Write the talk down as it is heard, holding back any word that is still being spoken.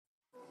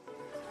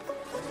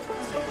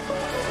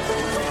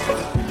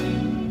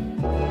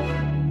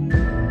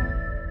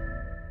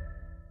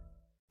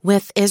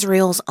With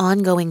Israel's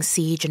ongoing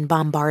siege and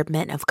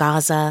bombardment of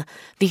Gaza,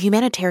 the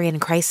humanitarian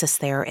crisis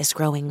there is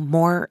growing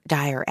more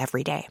dire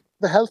every day.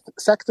 The health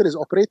sector is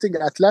operating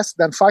at less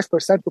than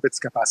 5% of its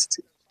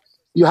capacity.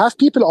 You have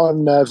people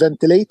on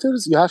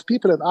ventilators, you have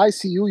people in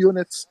ICU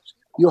units,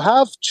 you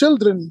have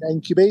children in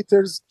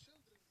incubators,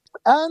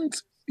 and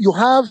you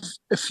have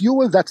a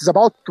fuel that is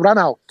about to run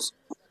out.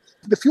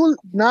 The fuel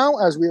now,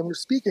 as we are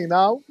speaking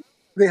now,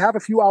 they have a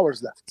few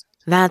hours left.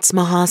 That's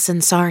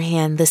Mohsen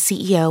Sarhan, the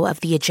CEO of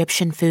the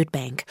Egyptian Food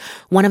Bank,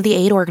 one of the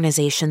aid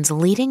organizations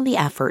leading the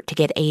effort to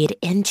get aid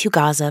into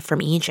Gaza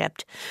from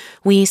Egypt.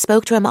 We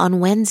spoke to him on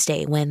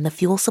Wednesday when the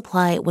fuel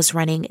supply was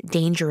running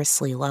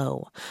dangerously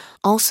low.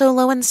 Also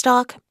low in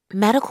stock,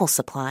 medical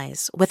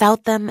supplies.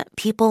 Without them,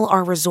 people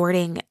are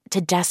resorting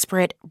to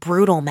desperate,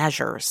 brutal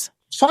measures.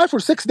 5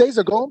 or 6 days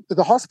ago,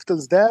 the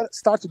hospitals there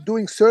started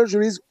doing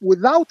surgeries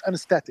without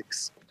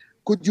anesthetics.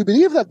 Could you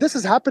believe that this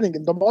is happening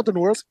in the modern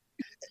world?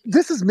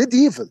 This is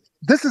medieval.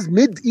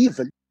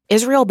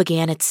 Israel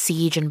began its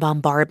siege and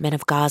bombardment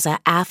of Gaza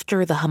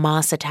after the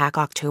Hamas attack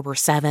October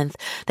 7th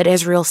that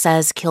Israel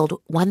says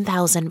killed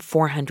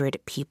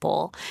 1,400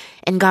 people.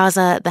 In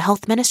Gaza, the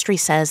health ministry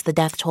says the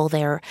death toll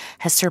there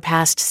has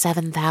surpassed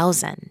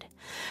 7,000.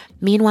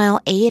 Meanwhile,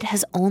 aid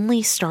has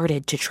only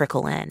started to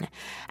trickle in.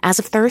 As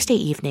of Thursday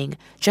evening,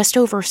 just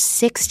over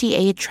 60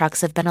 aid trucks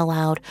have been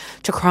allowed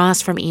to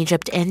cross from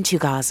Egypt into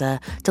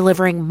Gaza,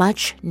 delivering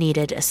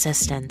much-needed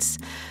assistance.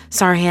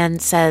 Sarhan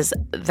says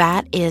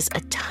that is a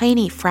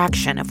tiny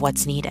fraction of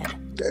what's needed.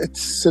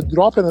 It's a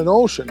drop in an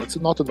ocean. It's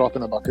not a drop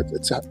in a bucket.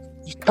 It's a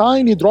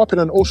tiny drop in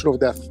an ocean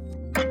of death.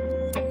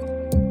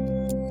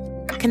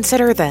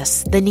 Consider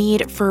this, the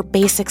need for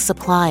basic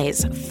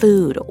supplies,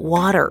 food,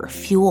 water,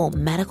 fuel,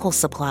 medical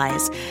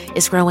supplies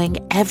is growing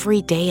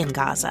every day in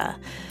Gaza.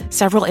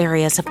 Several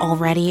areas have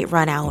already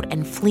run out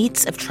and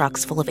fleets of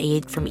trucks full of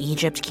aid from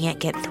Egypt can't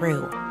get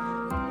through.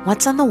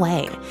 What's on the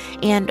way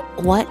and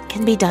what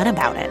can be done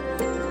about it?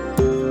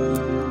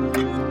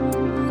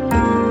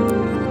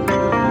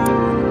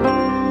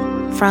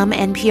 From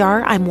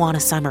NPR, I'm Juana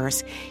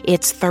Summers.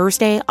 It's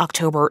Thursday,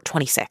 October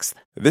 26th.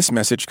 This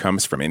message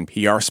comes from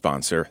NPR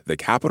sponsor, the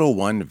Capital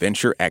One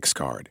Venture X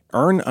Card.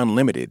 Earn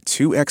unlimited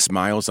 2x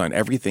miles on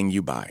everything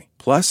you buy.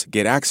 Plus,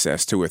 get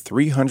access to a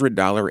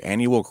 $300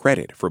 annual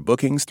credit for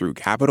bookings through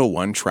Capital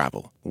One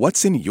Travel.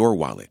 What's in your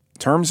wallet?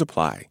 Terms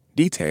apply.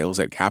 Details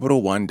at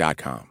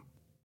CapitalOne.com.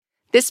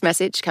 This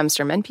message comes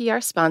from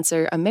NPR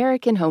sponsor,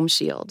 American Home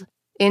Shield.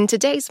 In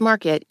today's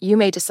market, you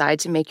may decide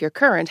to make your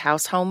current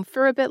house home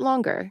for a bit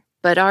longer.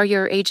 But are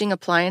your aging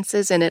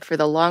appliances in it for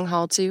the long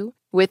haul, too?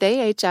 With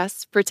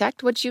AHS,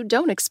 protect what you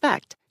don't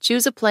expect.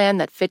 Choose a plan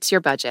that fits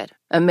your budget.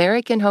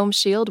 American Home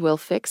Shield will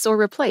fix or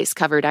replace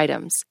covered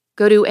items.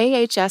 Go to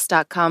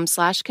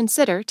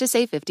ahs.com/consider to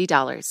save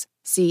 $50.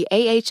 See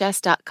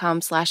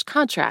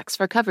ahs.com/contracts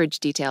for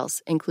coverage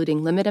details,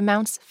 including limit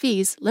amounts,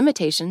 fees,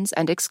 limitations,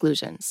 and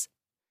exclusions.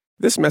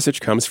 This message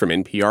comes from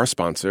NPR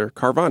sponsor,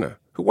 Carvana,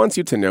 who wants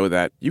you to know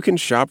that you can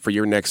shop for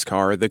your next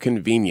car the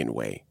convenient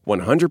way,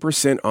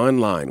 100%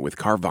 online with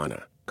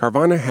Carvana.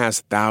 Carvana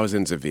has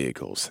thousands of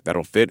vehicles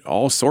that'll fit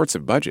all sorts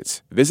of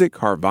budgets. Visit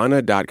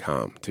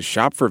Carvana.com to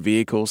shop for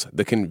vehicles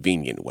the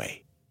convenient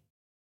way.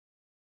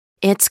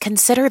 It's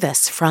Consider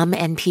This from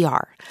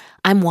NPR.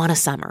 I'm Juana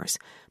Summers.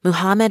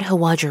 Muhammad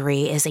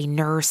Hawajiri is a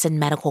nurse and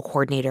medical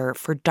coordinator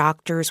for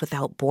Doctors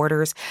Without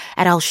Borders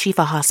at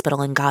Al-Shifa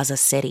Hospital in Gaza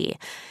City.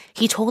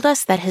 He told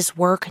us that his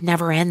work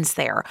never ends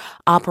there,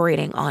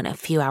 operating on a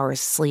few hours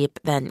sleep,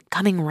 then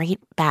coming right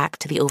back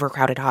to the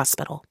overcrowded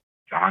hospital.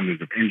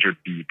 Hundreds of injured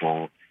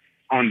people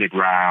on the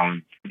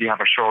ground. They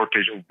have a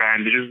shortage of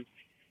bandages.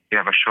 They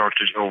have a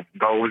shortage of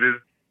doses.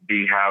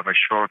 They have a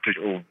shortage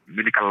of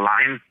medical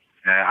lines,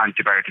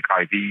 antibiotic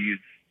IVs.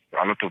 A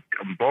lot of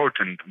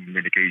important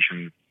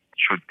medications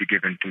should be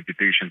given to the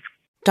patients.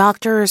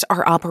 Doctors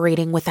are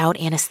operating without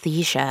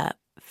anesthesia.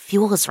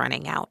 Fuel is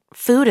running out.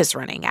 Food is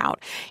running out.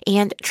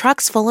 And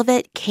trucks full of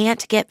it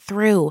can't get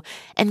through,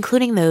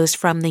 including those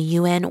from the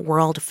UN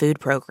World Food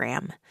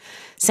Program.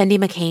 Cindy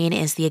McCain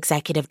is the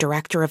executive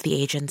director of the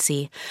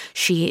agency.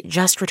 She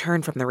just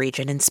returned from the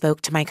region and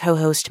spoke to my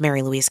co-host,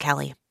 Mary Louise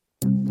Kelly.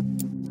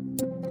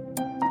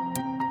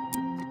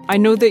 I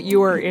know that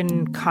you are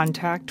in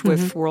contact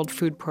with World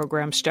Food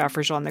Program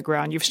staffers on the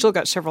ground. You've still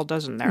got several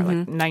dozen there,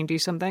 like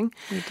 90-something.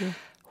 We do.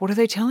 What are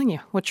they telling you?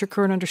 What's your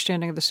current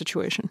understanding of the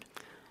situation?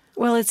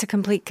 Well, it's a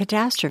complete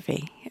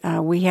catastrophe.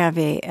 We have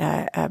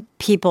a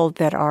people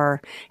that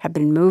have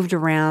been moved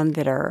around,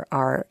 that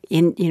are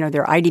in,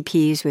 they're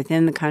IDPs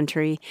within the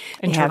country.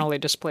 Internally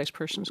displaced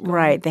persons.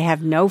 Right. They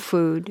have no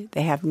food.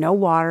 They have no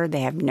water.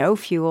 They have no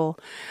fuel.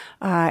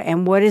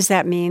 And what does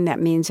that mean? That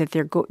means that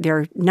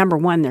they're number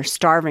one, they're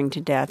starving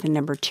to death, and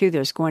number two,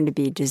 there's going to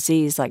be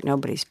disease like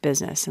nobody's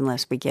business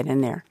unless we get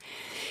in there.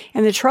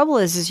 And the trouble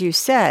is, as you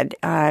said,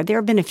 there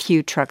have been a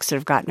few trucks that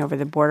have gotten over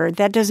the border.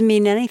 That doesn't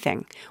mean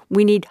anything.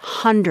 We need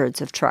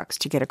hundreds of trucks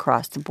to get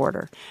across the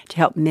border to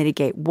help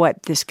mitigate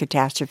what this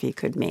catastrophe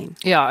could mean.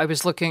 Yeah, I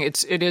was looking.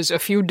 It is a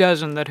few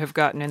dozen that have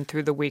gotten in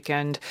through the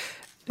weekend.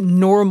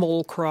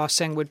 normal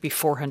crossing would be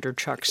 400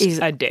 trucks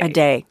a day. A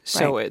day.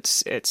 So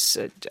right. it's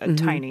a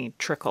tiny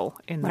trickle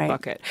in the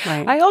bucket.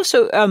 Right. I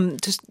also,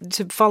 just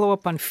to follow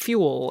up on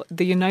fuel,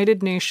 the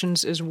United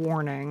Nations is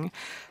warning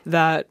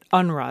that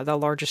UNRWA, the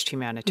largest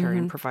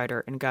humanitarian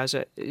provider in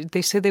Gaza,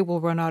 they say they will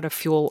run out of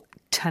fuel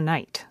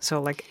tonight.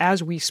 So like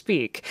as we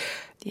speak,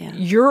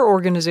 your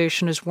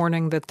organization is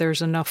warning that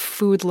there's enough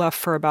food left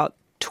for about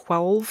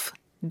 12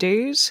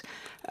 days.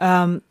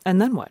 And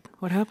then what?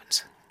 What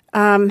happens?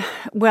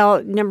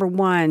 Well, number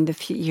one,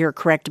 you're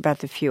correct about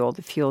the fuel.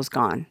 The fuel's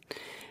gone.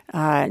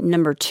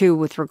 Number two,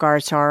 with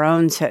regards to our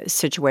own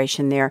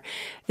situation there,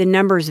 the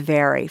numbers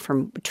vary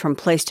from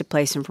place to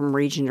place and from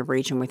region to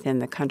region within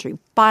the country.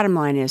 Bottom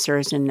line is there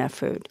isn't enough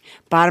food.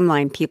 Bottom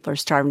line, people are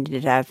starving to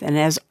death. And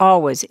as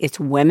always, it's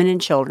women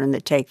and children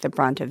that take the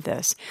brunt of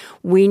this.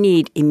 We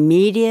need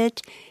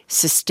immediate,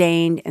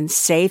 sustained, and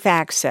safe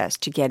access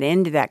to get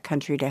into that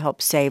country to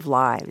help save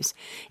lives.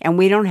 And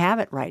we don't have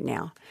it right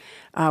now.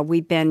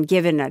 We've been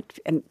given a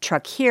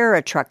truck here,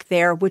 a truck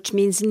there, which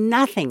means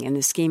nothing in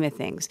the scheme of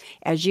things.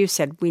 As you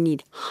said, we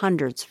need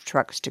hundreds of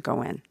trucks to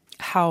go in.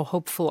 How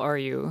hopeful are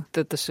you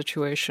that the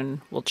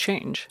situation will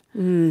change?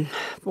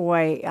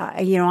 Boy,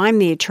 I'm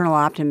the eternal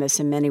optimist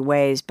in many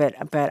ways, but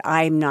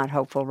I'm not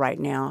hopeful right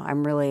now.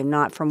 I'm really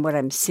not from what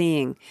I'm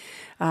seeing.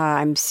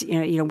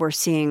 We're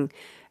seeing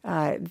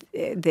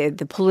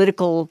the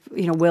political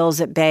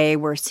wills at bay.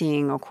 We're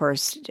seeing, of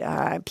course,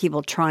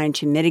 people trying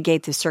to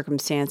mitigate the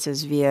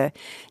circumstances via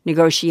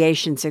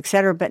negotiations, et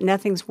cetera. But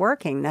nothing's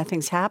working.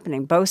 Nothing's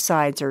happening. Both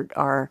sides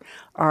are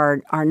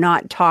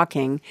not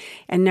talking.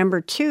 And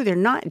number two, they're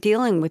not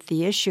dealing with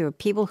the issue of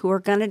people who are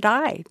going to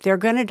die. They're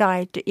going to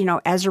die,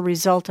 as a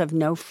result of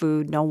no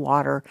food, no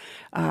water,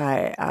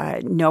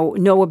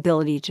 no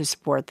ability to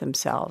support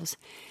themselves.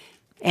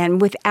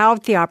 And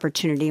without the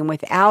opportunity and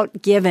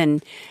without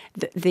given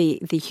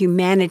the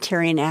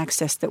humanitarian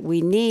access that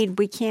we need,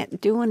 we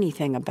can't do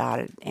anything about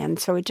it. And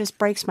so it just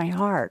breaks my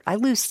heart. I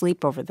lose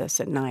sleep over this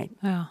at night.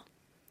 Yeah.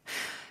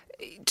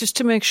 Just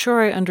to make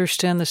sure I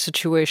understand the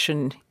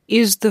situation,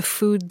 is the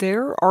food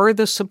there? Are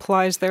the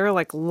supplies there,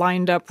 like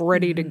lined up,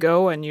 ready to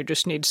go, and you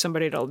just need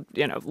somebody to,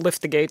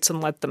 lift the gates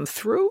and let them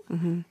through?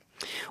 Mm-hmm.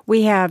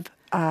 We have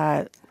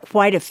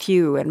quite a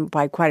few, and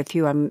by quite a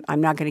few, I'm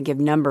not going to give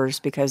numbers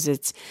because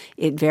it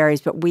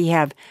varies, but we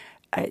have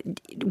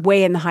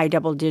way in the high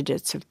double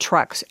digits of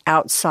trucks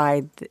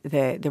outside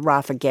the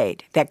Rafah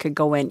gate that could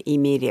go in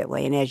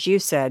immediately. And as you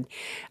said,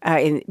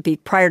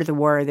 prior to the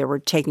war, they were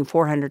taking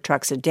 400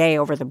 trucks a day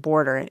over the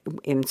border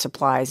in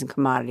supplies and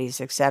commodities,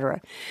 et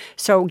cetera.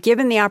 So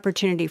given the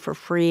opportunity for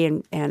free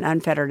and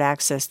unfettered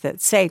access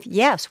that's safe,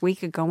 yes, we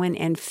could go in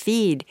and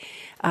feed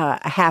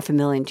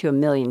 500,000 to 1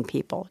 million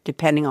people,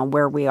 depending on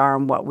where we are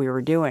and what we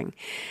were doing.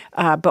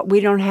 But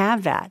we don't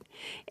have that.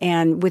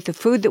 And with the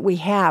food that we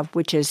have,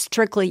 which is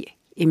strictly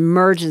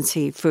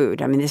emergency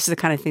food. I mean, this is the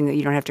kind of thing that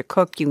you don't have to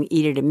cook. You can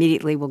eat it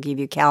immediately. We'll give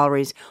you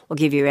calories. We'll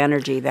give you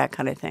energy, that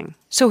kind of thing.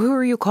 So who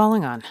are you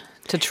calling on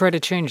to try to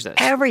change this?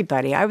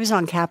 Everybody. I was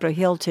on Capitol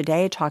Hill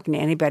today talking to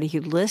anybody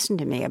who'd listened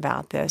to me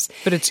about this.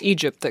 But it's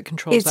Egypt that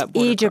controls that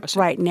border Egypt crossing.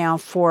 right now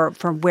for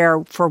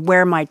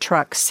where my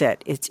trucks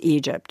sit. It's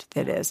Egypt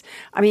that is.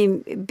 I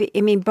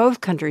mean,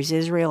 both countries,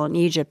 Israel and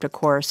Egypt, of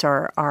course,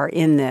 are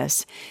in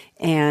this.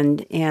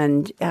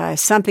 And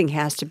something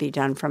has to be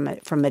done from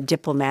a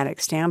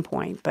diplomatic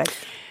standpoint, but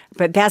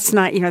that's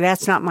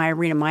not my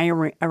arena.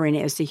 My arena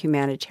is the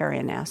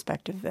humanitarian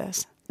aspect of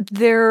this.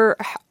 There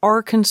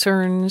are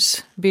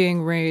concerns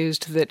being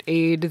raised that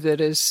aid that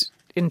is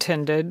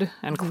intended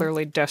and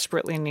clearly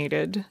desperately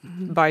needed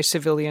by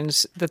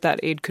civilians, that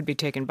aid could be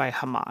taken by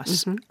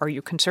Hamas. Are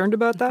you concerned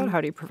about that? How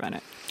do you prevent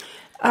it?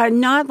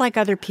 Not like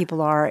other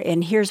people are,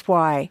 and here's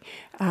why.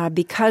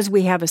 Because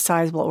we have a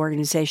sizable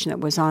organization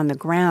that was on the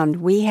ground,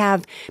 we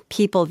have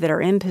people that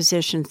are in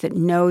positions that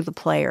know the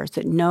players,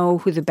 that know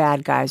who the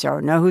bad guys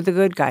are, know who the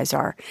good guys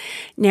are.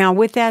 Now,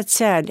 with that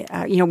said,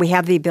 we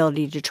have the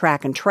ability to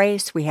track and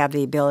trace. We have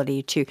the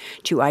ability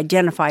to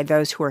identify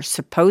those who are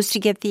supposed to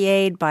get the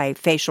aid by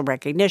facial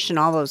recognition,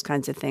 all those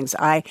kinds of things,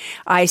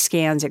 eye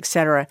scans, et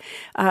cetera.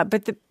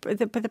 But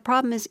the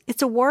problem is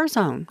it's a war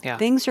zone. Yeah.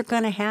 Things are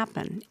going to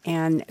happen.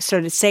 And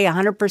so to say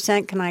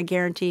 100% can I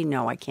guarantee?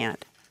 No, I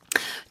can't.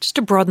 Just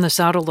to broaden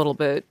this out a little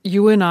bit,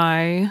 you and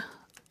I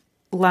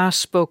last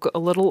spoke a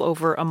little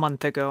over a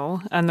month ago,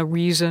 and the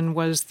reason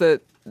was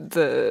that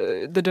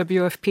the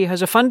WFP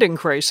has a funding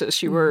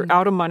crisis. You were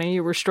out of money.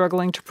 You were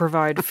struggling to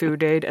provide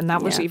food aid, and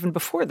that was even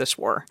before this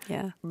war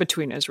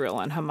between Israel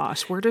and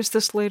Hamas. Where does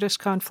this latest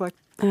conflict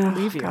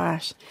leave you?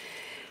 Gosh.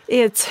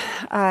 It's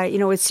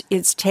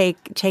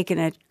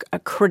taken a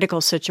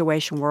critical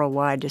situation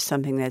worldwide to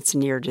something that's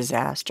near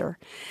disaster.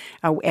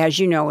 As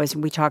you know, as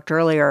we talked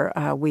earlier,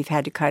 we've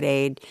had to cut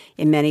aid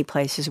in many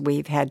places.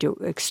 We've had to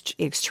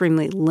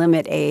extremely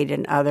limit aid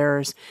in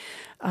others.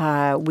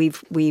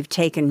 We've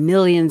taken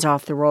millions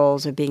off the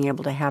rolls of being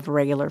able to have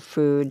regular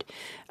food.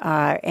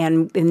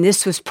 And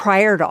this was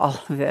prior to all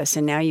of this.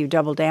 And now you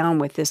double down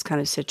with this kind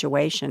of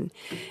situation.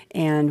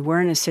 And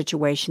we're in a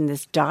situation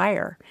that's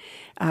dire.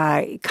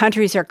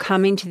 Countries are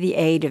coming to the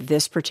aid of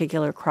this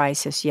particular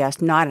crisis. Yes,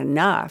 not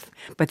enough,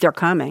 but they're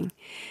coming.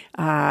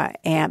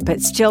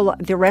 But still,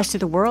 the rest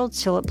of the world's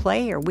still at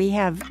play here.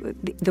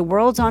 The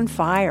world's on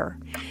fire.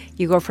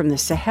 You go from the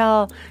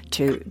Sahel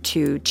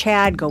to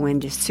Chad, go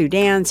into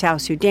Sudan,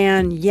 South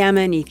Sudan,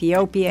 Yemen,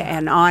 Ethiopia,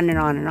 and on and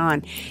on and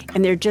on.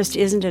 And there just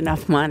isn't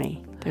enough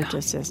money. There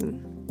just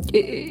isn't.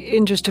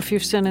 In just a few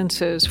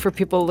sentences, for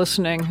people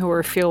listening who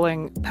are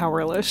feeling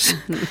powerless,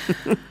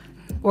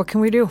 what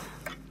can we do?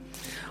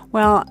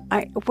 Well,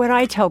 what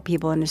I tell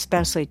people, and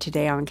especially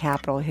today on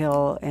Capitol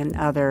Hill and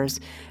others,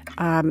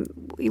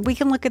 we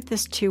can look at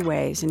this two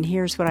ways, and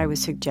here's what I would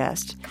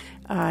suggest.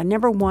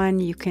 Number one,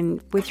 you can,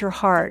 with your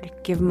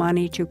heart, give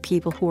money to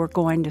people who are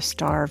going to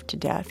starve to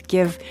death.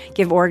 Give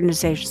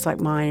organizations like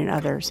mine and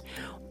others.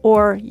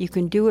 Or you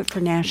can do it for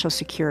national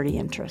security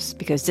interests,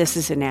 because this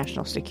is a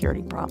national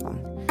security problem.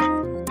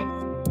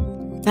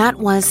 That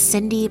was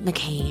Cindy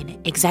McCain,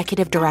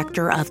 Executive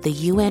Director of the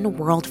UN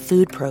World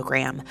Food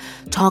Program,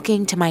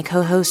 talking to my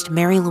co-host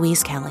Mary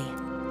Louise Kelly.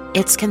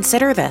 It's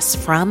Consider This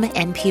from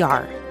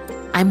NPR.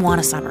 I'm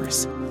Juana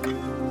Summers.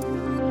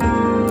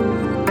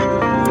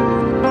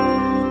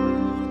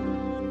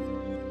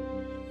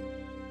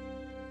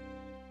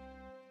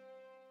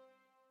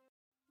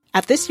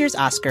 At this year's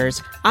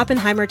Oscars,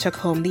 Oppenheimer took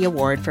home the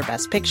award for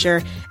Best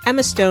Picture,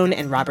 Emma Stone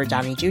and Robert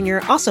Downey Jr.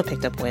 also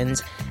picked up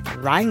wins,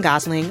 and Ryan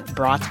Gosling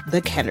brought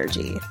the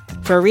Kenergy.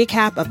 For a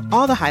recap of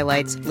all the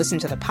highlights, listen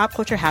to the Pop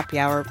Culture Happy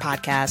Hour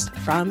podcast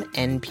from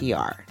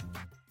NPR.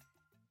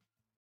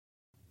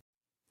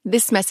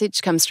 This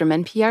message comes from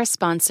NPR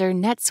sponsor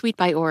NetSuite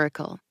by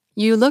Oracle.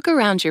 You look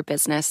around your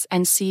business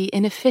and see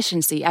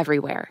inefficiency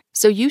everywhere,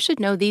 so you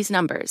should know these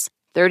numbers.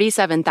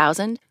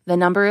 37,000, the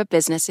number of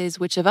businesses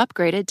which have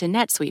upgraded to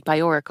NetSuite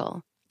by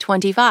Oracle.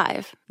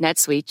 25,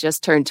 NetSuite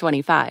just turned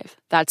 25.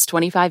 That's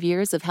 25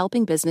 years of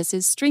helping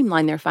businesses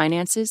streamline their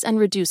finances and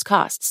reduce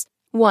costs.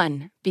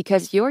 1,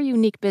 because your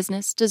unique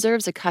business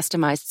deserves a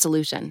customized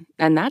solution,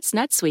 and that's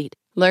NetSuite.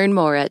 Learn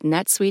more at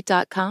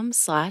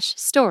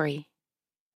netsuite.com/story.